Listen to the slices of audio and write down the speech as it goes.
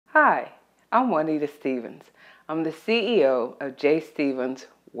Hi, I'm Juanita Stevens. I'm the CEO of J. Stevens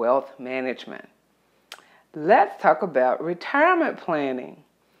Wealth Management. Let's talk about retirement planning.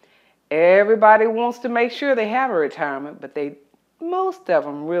 Everybody wants to make sure they have a retirement, but most of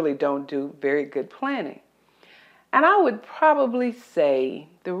them really don't do very good planning. And I would probably say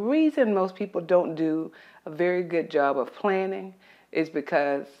the reason most people don't do a very good job of planning is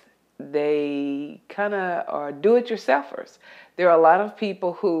because they kind of are do-it-yourselfers. There are a lot of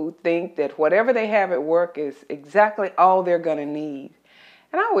people who think that whatever they have at work is exactly all they're going to need.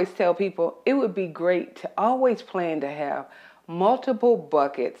 And I always tell people it would be great to always plan to have multiple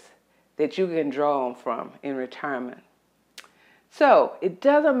buckets that you can draw on from in retirement. So it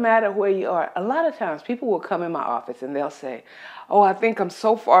doesn't matter where you are. A lot of times people will come in my office and they'll say, oh, I think I'm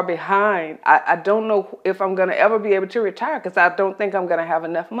so far behind. I don't know if I'm going to ever be able to retire because I don't think I'm going to have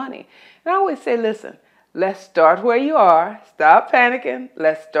enough money. And I always say, listen, let's start where you are. Stop panicking.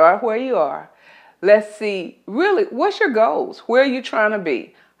 Let's start where you are. Let's see, really, what's your goals? Where are you trying to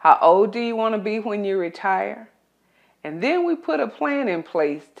be? How old do you want to be when you retire? And then we put a plan in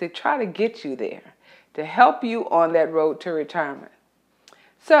place to try to get you there, to help you on that road to retirement.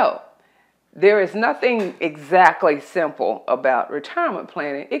 So, there is nothing exactly simple about retirement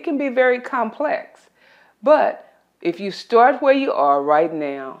planning. It can be very complex. But if you start where you are right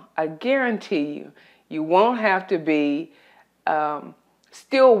now, I guarantee you, you won't have to be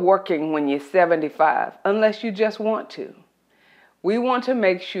still working when you're 75 unless you just want to. We want to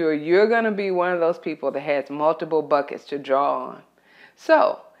make sure you're going to be one of those people that has multiple buckets to draw on.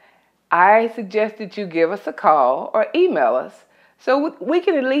 So, I suggest that you give us a call or email us so we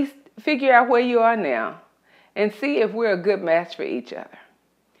can at least figure out where you are now and see if we're a good match for each other.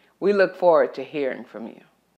 We look forward to hearing from you.